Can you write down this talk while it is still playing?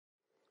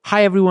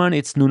Hi everyone,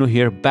 it's Nuno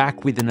here,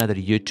 back with another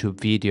YouTube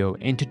video,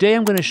 and today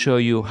I'm going to show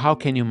you how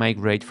can you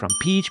migrate from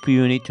PHP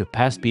unit to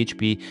Pest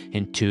PHP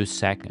in 2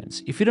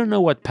 seconds. If you don't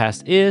know what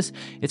Pest is,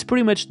 it's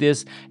pretty much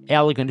this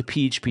elegant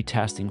PHP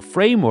testing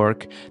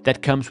framework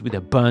that comes with a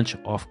bunch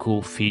of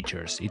cool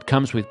features. It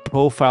comes with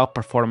profile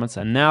performance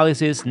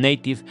analysis,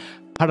 native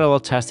parallel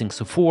testing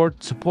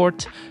support,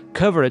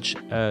 coverage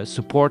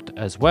support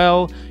as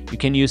well. You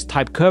can use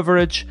type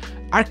coverage,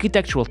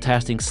 architectural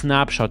testing,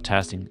 snapshot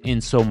testing,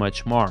 and so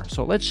much more.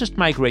 So let's just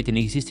migrate an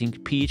existing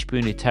PHP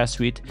unit test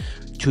suite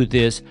to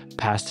this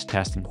Pest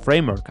testing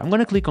framework. I'm going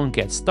to click on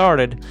Get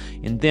Started,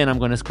 and then I'm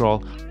going to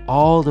scroll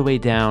all the way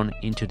down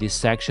into this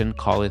section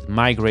called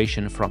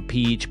Migration from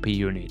PHP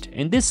unit.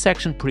 And this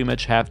section pretty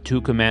much have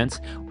 2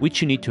 commands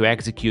which you need to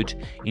execute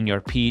in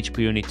your PHP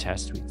unit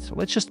test suite. So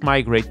let's just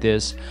migrate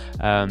this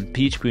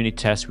PHP unit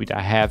test suite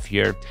I have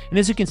here. And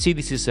as you can see,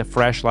 this is a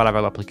fresh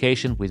Laravel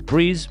application with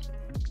Breeze.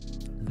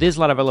 This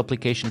Laravel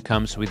application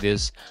comes with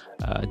this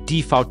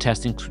default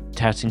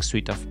testing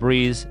suite of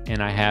Breeze,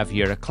 and I have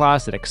here a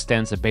class that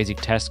extends a basic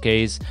test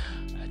case,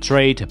 a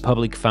trait, a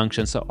public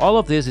function. So all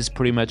of this is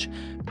pretty much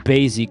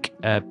basic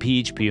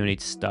PHP unit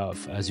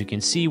stuff. As you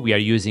can see, we are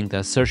using the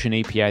assertion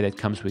API that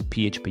comes with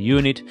PHP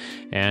unit,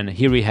 and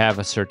here we have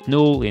assert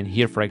null, and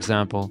here, for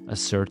example,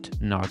 assert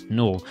not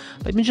null.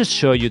 Let me just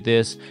show you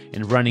this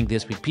and running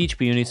this with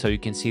PHP unit so you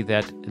can see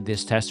that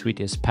this test suite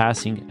is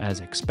passing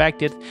as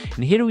expected.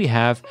 And here we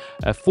have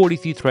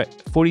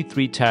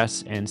 43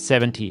 tests and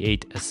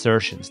 78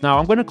 assertions. Now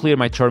I'm going to clear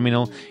my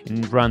terminal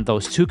and run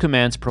those 2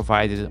 commands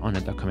provided on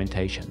the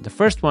documentation. The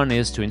first one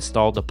is to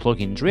install the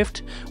plugin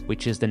Drift,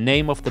 which is the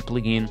name of the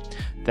plugin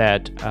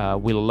that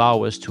will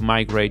allow us to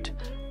migrate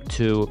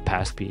to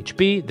Pest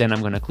PHP. Then I'm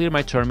going to clear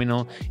my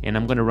terminal and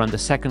I'm going to run the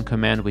second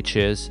command, which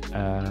is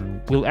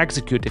will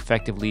execute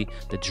effectively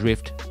the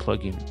Drift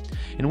plugin.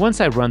 And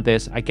once I run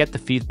this, I get the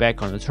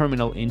feedback on the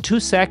terminal in 2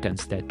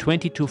 seconds that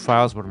 22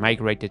 files were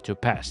migrated to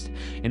Pest.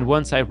 And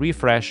once I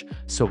refresh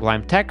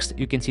Sublime Text,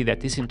 you can see that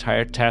this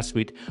entire test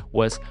suite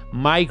was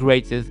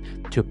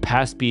migrated to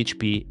Pest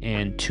PHP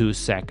in 2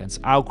 seconds.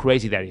 How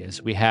crazy that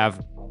is. We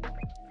have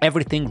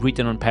everything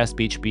written on Pest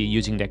PHP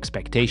using the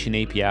expectation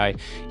API.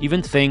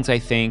 Even things, I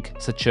think,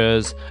 such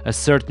as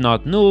assert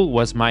not null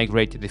was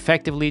migrated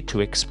effectively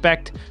to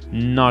expect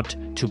not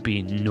to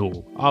be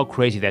null. How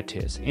crazy that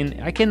is. And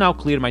I can now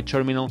clear my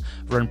terminal,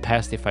 run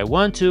Pest if I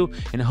want to,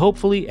 and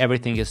hopefully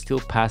everything is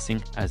still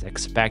passing as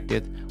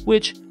expected,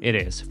 which it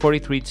is.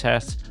 43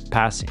 tests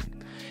passing.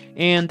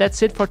 And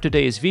that's it for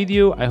today's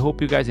video. I hope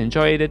you guys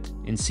enjoyed it,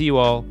 and see you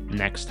all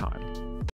next time.